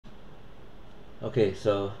Okay,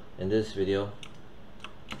 so in this video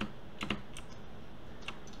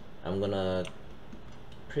I'm gonna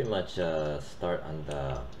pretty much start on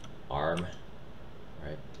the arm,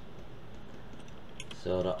 right?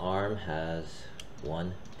 So the arm has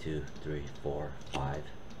 1, 2, 3, 4, 5,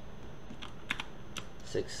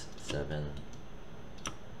 6, 7,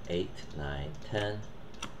 8, 9, 10,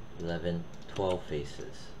 11, 12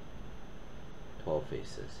 faces. 12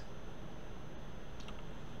 faces.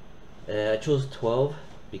 I chose 12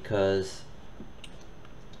 because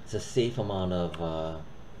it's a safe amount of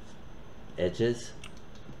edges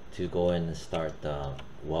to go in and start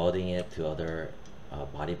welding it to other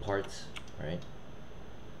body parts, right?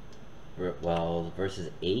 Well, versus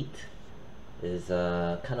 8 is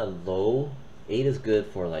kind of low. 8 is good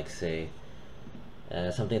for, like, say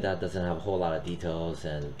something that doesn't have a whole lot of details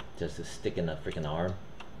and just to stick in a freaking arm,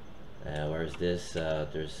 whereas this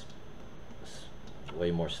there's way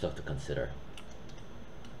more stuff to consider.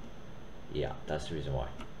 Yeah, that's the reason why.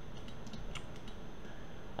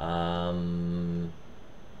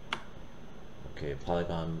 Okay,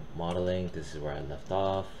 polygon modeling, this is where I left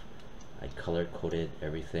off. I color coded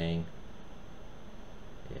everything.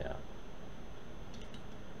 Yeah.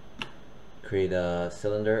 Create a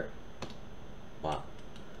cylinder. Wow.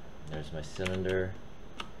 There's my cylinder.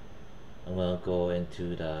 I'm gonna go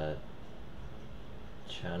into the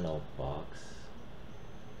channel box.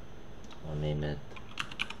 I'll name it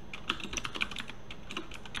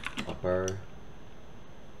upper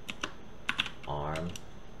arm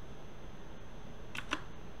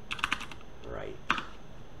right.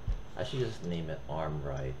 I should just name it arm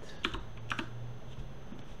right.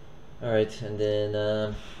 Alright, and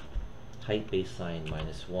then height baseline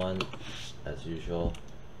 -1 as usual.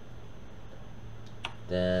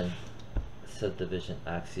 Then subdivision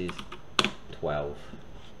axis 12.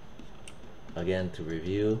 Again, to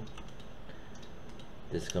review,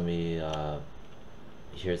 this is gonna be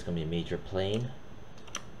here it's gonna be major plane.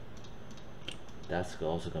 That's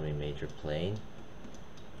also gonna be major plane,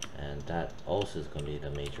 and that also is gonna be the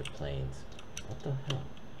major planes. What the hell?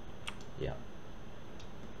 Yeah.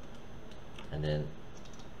 And then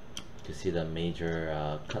to see the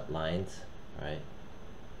major cut lines, right?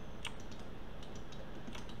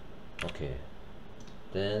 Okay.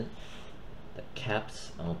 Then the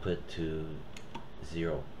caps I'm gonna put to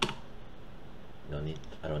 0.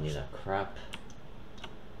 I don't need that crap.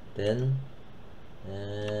 Then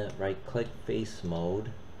right click face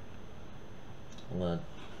mode. I'm gonna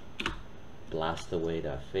blast away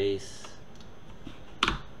that face.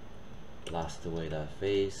 Blast away that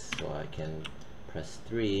face so I can press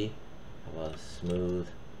 3. Have a smooth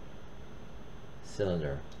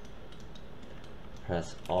cylinder.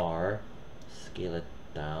 Press R, scale it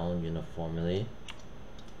down uniformly.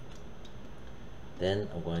 Then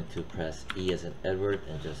I'm going to press E as in Edward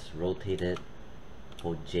and just rotate it.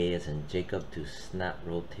 Hold J as in Jacob to snap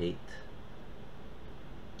rotate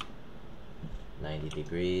 90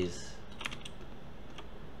 degrees.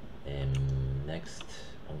 And next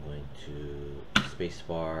I'm going to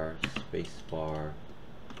spacebar,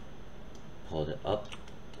 hold it up,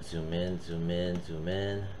 zoom in, zoom in, zoom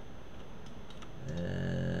in.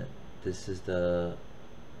 This is the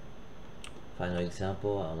final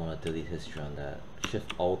example. I want to delete history on that.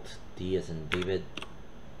 Shift Alt D as in David.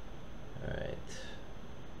 Alright,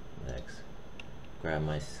 next grab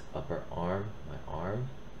my upper arm, my arm,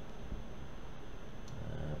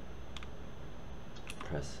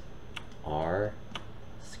 press R,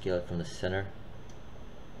 scale it from the center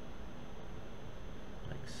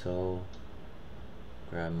like so.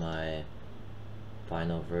 Grab my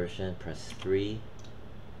final version, press 3.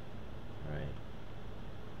 Right.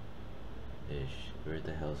 Ish. Where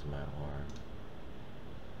the hell's my arm?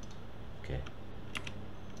 Okay.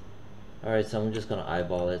 Alright, so I'm just gonna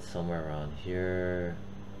eyeball it somewhere around here.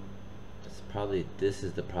 It's probably, this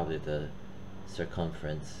is probably the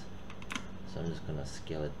circumference. So I'm just gonna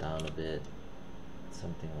scale it down a bit.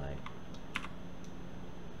 Something like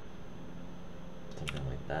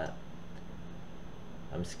that.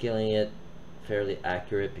 I'm scaling it fairly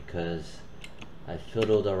accurate because I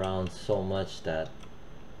fiddled around so much that,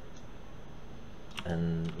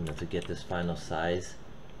 and to get this final size,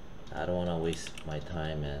 I don't want to waste my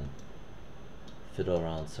time and fiddle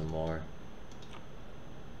around some more.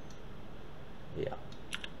 Yeah,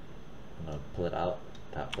 I'm gonna pull it out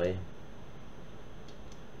that way.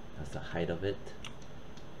 That's the height of it.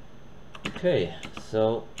 Okay,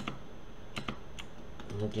 so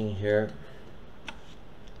I'm looking here.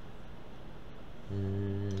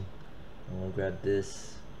 I'm gonna grab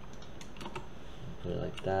this, put it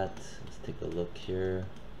like that. Let's take a look here.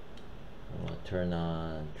 I'm gonna turn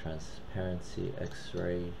on transparency,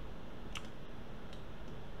 X-ray.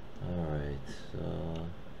 Alright, so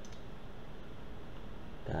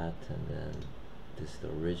that, and then this is the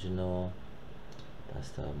original, that's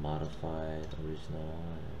the modified original,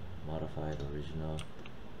 and modified original.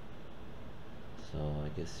 So I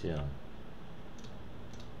guess, yeah.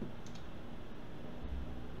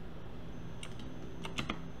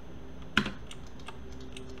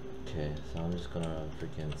 Okay, so I'm just gonna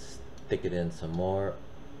freaking stick it in some more.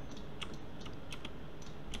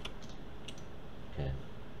 Okay.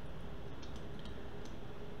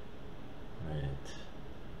 Right.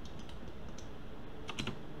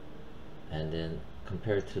 And then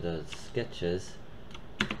compared to the sketches,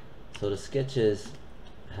 so the sketches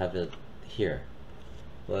have it here,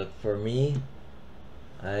 but for me,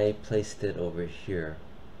 I placed it over here.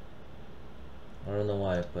 I don't know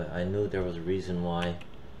why, but I knew there was a reason why.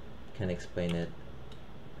 Can't explain it.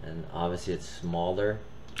 And obviously it's smaller.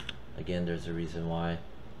 Again, there's a reason why.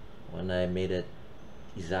 When I made it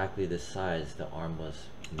exactly this size, the arm was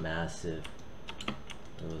massive.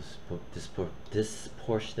 It was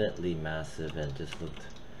disproportionately massive, and it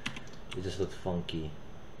just looked funky.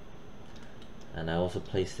 And I also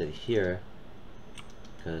placed it here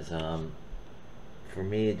because for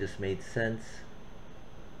me it just made sense.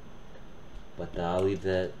 But I'll leave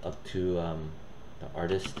that up to the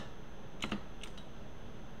artist,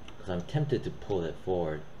 because I'm tempted to pull it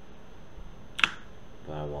forward,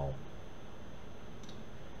 but I won't.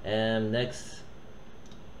 And next,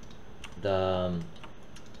 the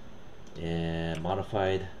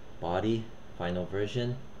modified body final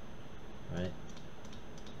version, right?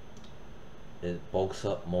 It bulks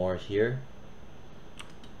up more here,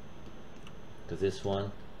 because this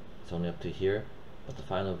one it's only up to here, but the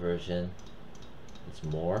final version it's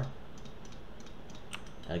more.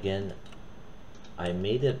 Again, I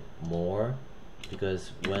made it more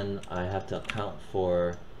because when I have to account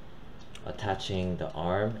for attaching the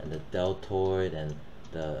arm and the deltoid and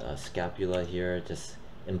the scapula here, just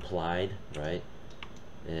implied, right?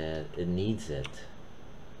 It needs it.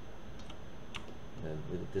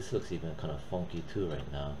 This looks even kind of funky too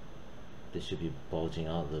right now. This should be bulging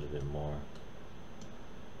out a little bit more.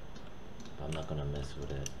 But I'm not gonna mess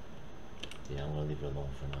with it. Yeah, I'm gonna leave it alone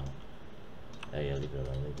for now. Yeah, leave it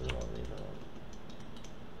alone, leave it alone, leave it alone.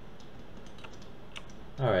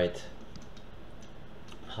 Alright.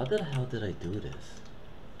 How the hell did I do this?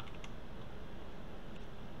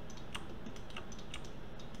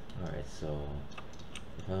 Alright, so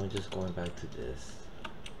if I'm just going back to this,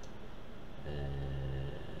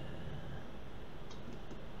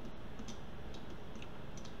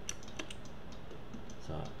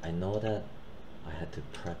 so I know that I had to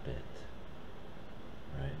prep it,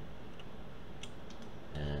 right?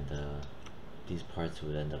 And these parts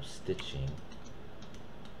would end up stitching.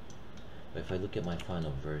 But if I look at my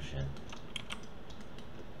final version,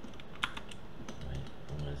 right,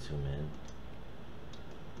 I'm gonna zoom in.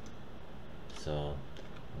 So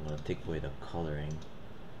I'm gonna take away the coloring.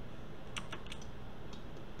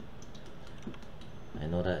 I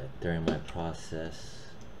know that during my process,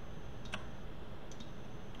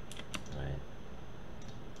 right,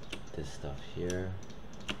 this stuff here,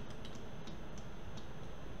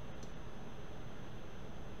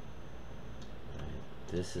 right,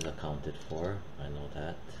 this is accounted for, I know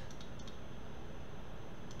that.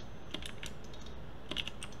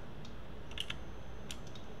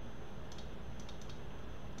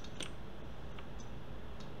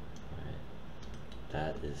 Right,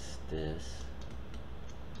 that is this.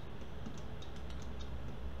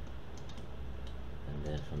 And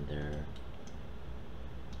then from there,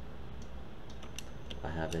 I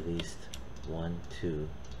have at least two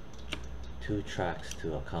tracks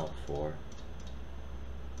to account for.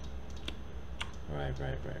 Right.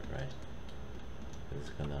 It's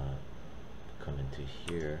gonna come into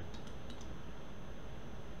here.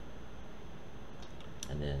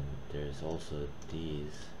 And then there's also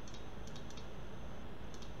these.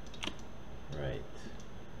 Right.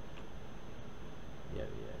 Yeah.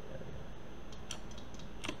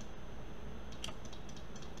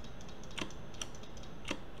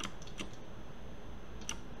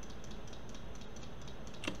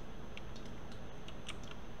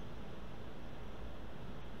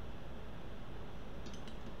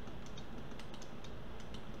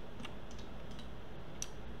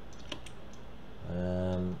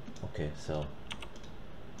 Okay, so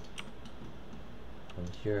from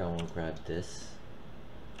here I want to grab this.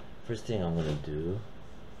 First thing I'm gonna do,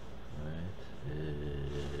 right,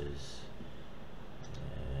 is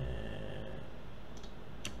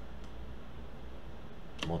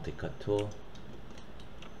multi-cut tool,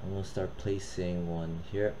 I'm gonna start placing one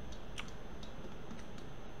here.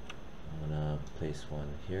 I'm gonna place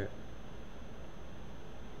one here.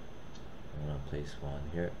 I'm gonna place one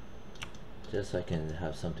here, just so I can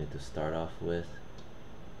have something to start off with.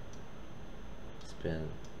 It's been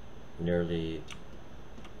nearly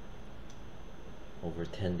over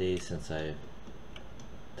 10 days since I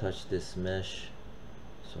touched this mesh,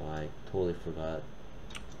 so I totally forgot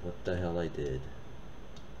what the hell I did.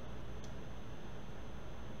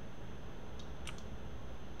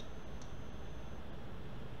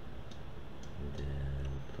 And then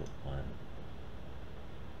put one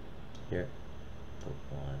here, put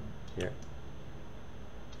one here,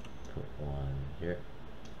 put one here.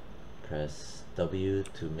 Press W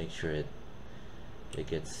to make sure it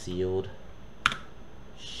gets sealed.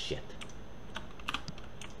 Shit.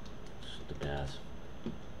 Stupid ass.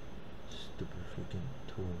 Stupid freaking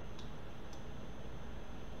tool.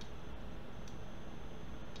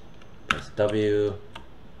 Press W,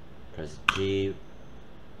 press G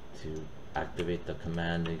to activate the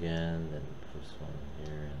command again, then press one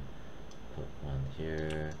here and put one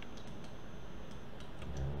here. And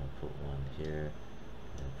then we'll put one here,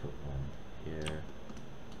 and put one here,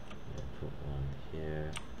 and put one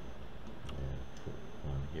here, and put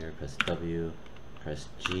one here. Press W, press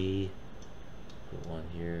G, put one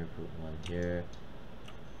here, put one here,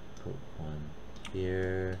 put one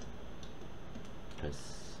here, press,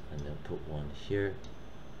 and then put one here,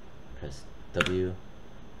 press W,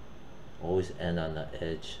 always end on the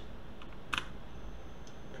edge.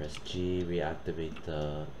 Press G, reactivate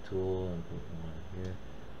the tool, and put one here,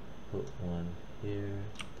 put one here,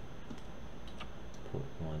 put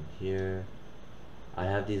one here. I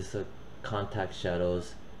have these contact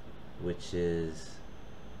shadows, which is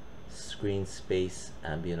screen space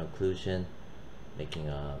ambient occlusion, making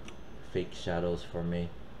fake shadows for me.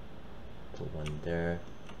 Put one there,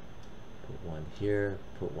 put one here,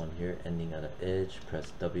 put one here, ending at the edge.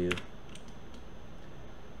 Press W.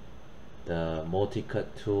 The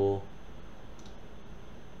multi-cut tool,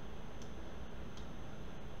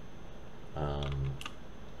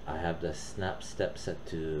 I have the snap step set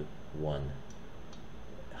to 1.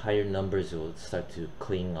 Higher numbers will start to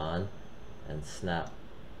cling on and snap,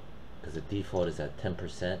 because the default is at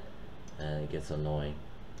 10% and it gets annoying.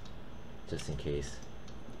 Just in case.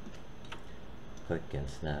 Click and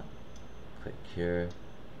snap. Click here,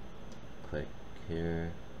 click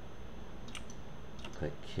here,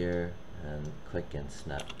 click here, and click and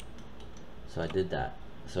snap. So I did that.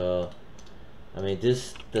 So I mean,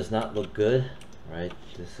 this does not look good, right?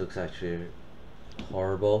 This looks actually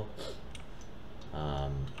horrible.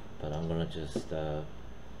 But I'm gonna just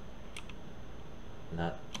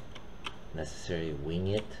not necessarily wing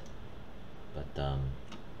it, but I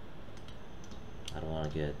don't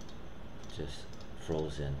want to get just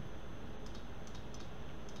frozen,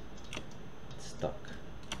 stuck.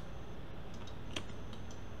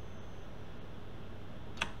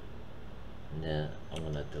 And then I'm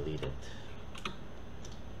gonna delete it.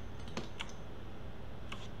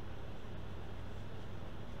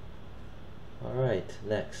 Alright,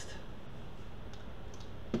 next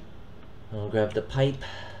I'll grab the pipe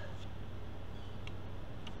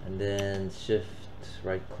and then shift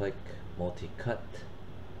right click, multi-cut.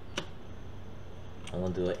 I'm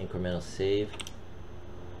gonna do an incremental save,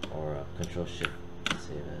 or a control shift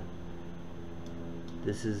save it.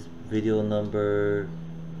 This is video number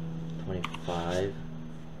 25.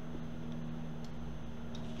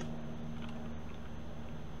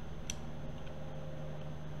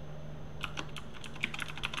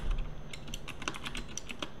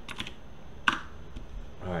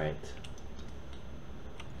 Alright,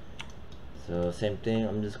 so same thing,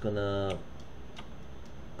 I'm just gonna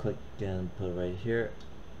click and put it right here,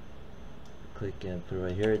 click and put it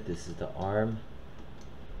right here. This is the arm,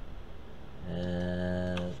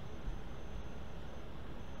 and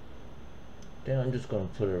then I'm just gonna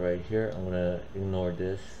put it right here. I'm gonna ignore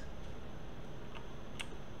this,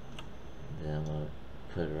 then I'm gonna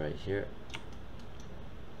put it right here.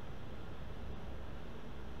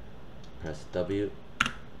 Press W,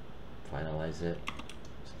 finalize it,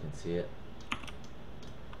 as you can see it.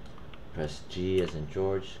 Press G as in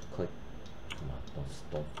George, click. Come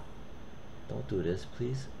on, don't do this,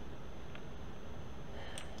 please.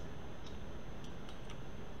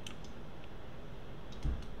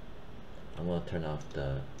 I'm gonna turn off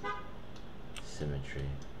the symmetry.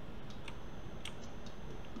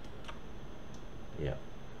 Yeah.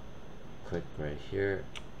 Click right here,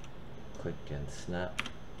 click and snap.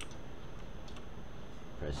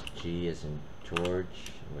 Press G as in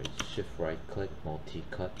George, shift right click,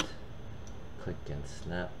 multi-cut, click and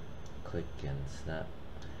snap, click and snap.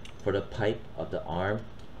 For the pipe of the arm,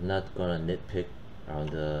 I'm not gonna nitpick around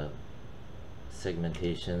the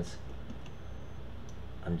segmentations.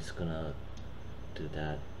 I'm just gonna do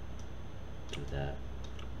that,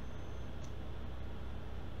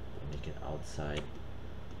 make it outside,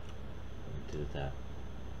 and do that,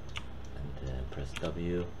 and then press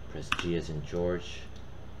W, press G as in George,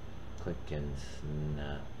 click and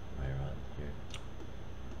snap right around here,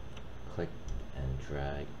 click and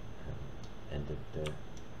drag and end it there,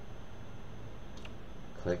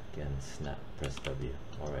 click and snap, press W.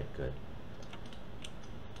 Alright, good.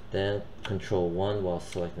 Then control 1 while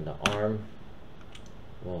selecting the arm.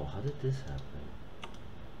 Whoa, how did this happen?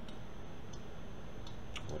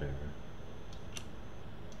 Whatever.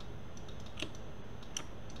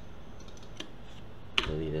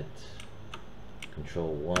 Delete it.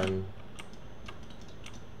 Control 1.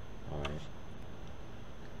 Alright.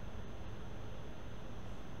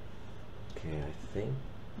 Okay, I think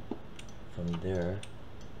from there.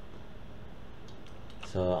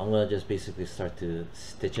 So I'm gonna just basically start to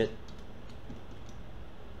stitch it.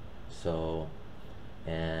 So,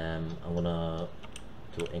 and I'm gonna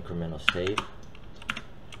do incremental save.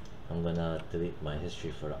 I'm gonna delete my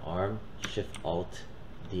history for the arm. Shift Alt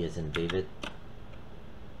D as in David.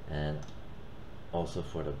 And also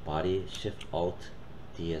for the body, Shift Alt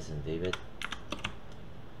D as in David.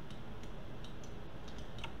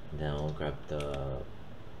 Then I'll grab the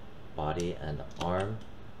body and the arm.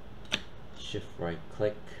 Shift right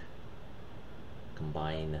click,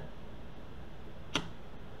 combine.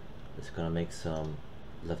 It's gonna make some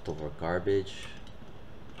leftover garbage.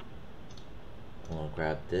 I'm gonna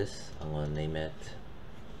grab this, I'm gonna name it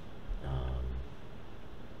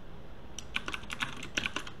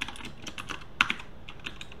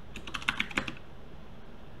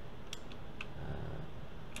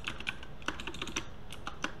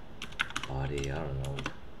body, I don't know,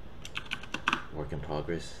 work in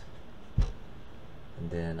progress. And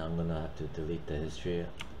then I'm gonna have to delete the history.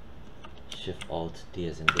 Shift Alt D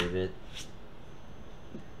as in David.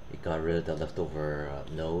 It got rid of the leftover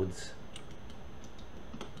nodes.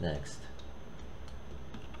 Next.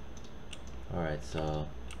 Alright, so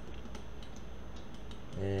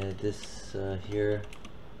this here,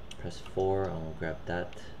 press 4. I'm gonna grab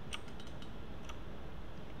that.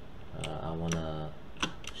 I wanna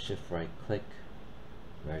shift right click,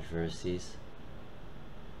 merge vertices,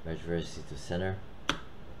 to center.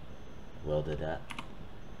 Welded that.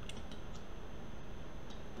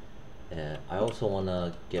 I also want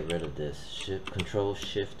to get rid of this. Control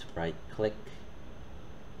Shift right click,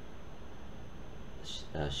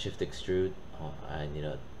 Shift extrude. Oh, I need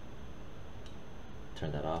to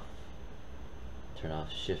turn that off. Turn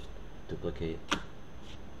off Shift duplicate,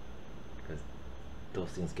 because those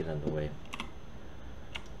things get in the way.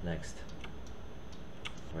 Next,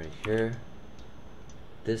 right here,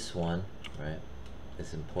 this one, right,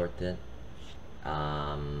 is important.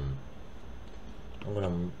 I'm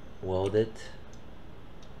gonna weld it,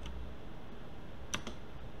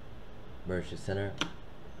 merge the center.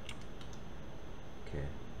 Okay,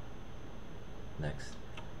 next.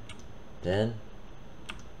 Then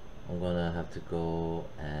I'm gonna have to go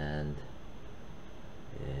and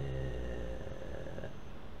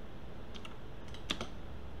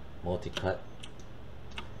multi-cut,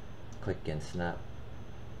 click and snap,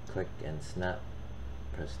 click and snap,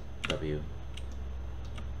 press W.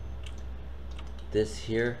 This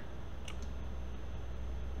here,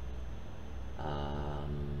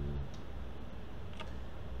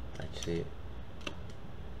 actually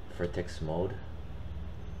vertex mode,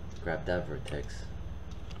 grab that vertex,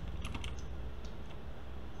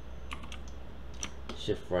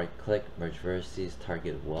 shift right click, merge vertices,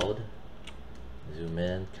 target weld, zoom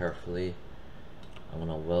in carefully. I'm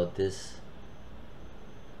gonna weld this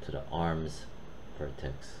to the arms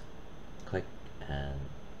vertex, click and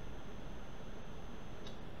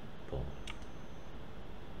boom.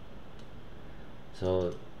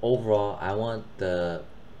 So overall, I want the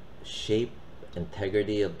shape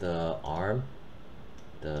integrity of the arm,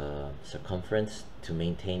 the circumference, to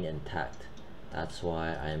maintain intact. That's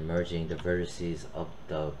why I'm merging the vertices of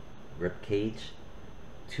the rib cage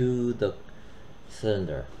to the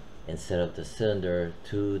cylinder instead of the cylinder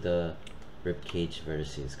to the rib cage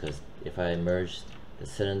vertices, because if I merge the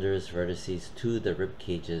cylinder's vertices to the rib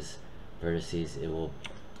cage's vertices, it will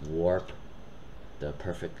warp the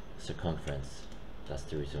perfect circumference. That's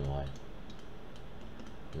the reason why.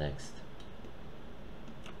 Next,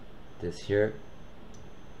 this here,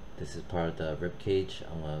 this is part of the rib cage.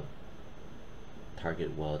 I'm gonna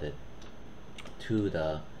target weld it to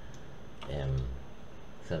the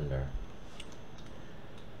cylinder.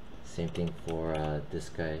 Same thing for this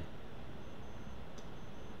guy.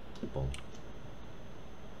 Boom.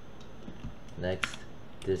 Next,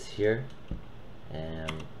 this here,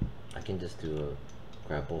 and I can just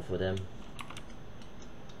grab both of them.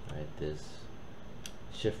 Right, this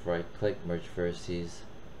shift right click, merge vertices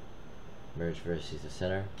to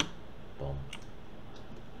center. Boom.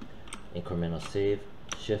 Incremental save,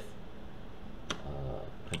 shift,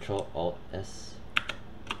 control alt S.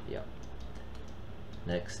 Yeah.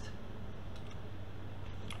 Next,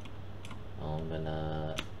 I'm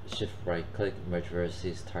gonna shift right click, merge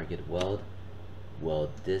vertices, target weld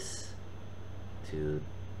this to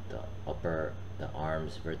the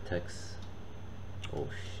arms vertex. Oh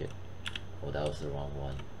shit, oh that was the wrong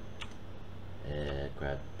one.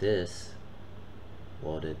 Grab this,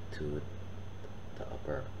 weld it to the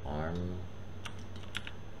upper arm.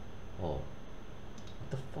 Oh, what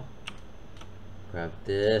the fuck? Grab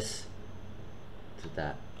this to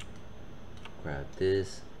that, grab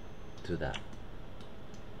this to that.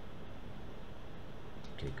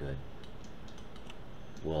 Okay, good.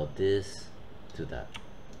 Weld this to that.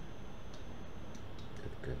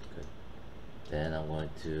 Good. Then I'm going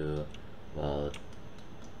to weld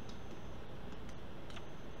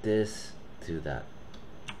this to that.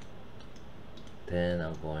 Then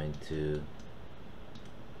I'm going to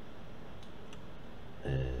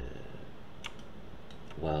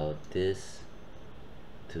weld this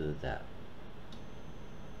to that.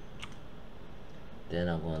 Then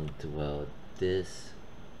I'm going to weld this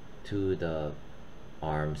to the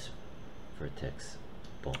arms vertex.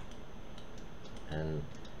 Boom. And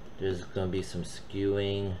there's gonna be some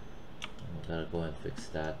skewing. I gotta go and fix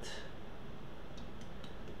that.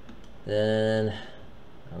 Then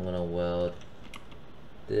I'm gonna weld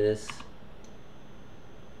this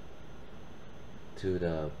to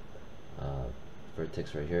the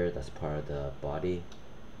vertex right here. That's part of the body.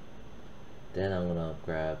 Then I'm gonna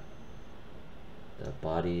grab the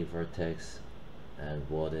body vertex and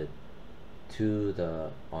weld it to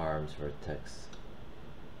the arms vertex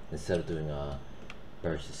instead of doing a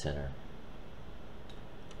merge to center.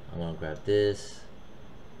 I'm gonna grab this,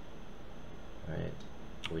 right,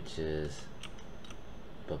 which is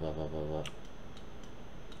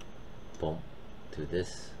boom, to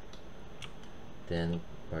this, then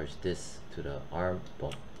merge this to the arm,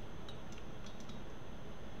 boom.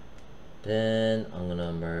 Then I'm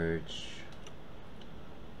gonna merge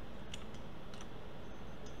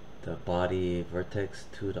the body vertex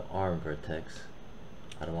to the arm vertex.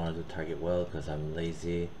 I don't want to do target weld because I'm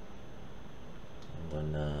lazy. I'm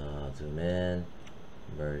gonna zoom in,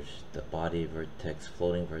 merge the body vertex,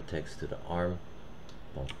 floating vertex to the arm,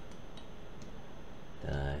 boom.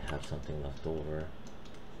 Then I have something left over.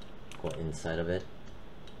 Go inside of it.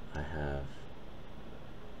 I have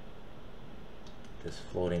this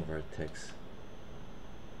floating vertex.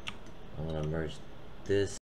 I'm gonna merge this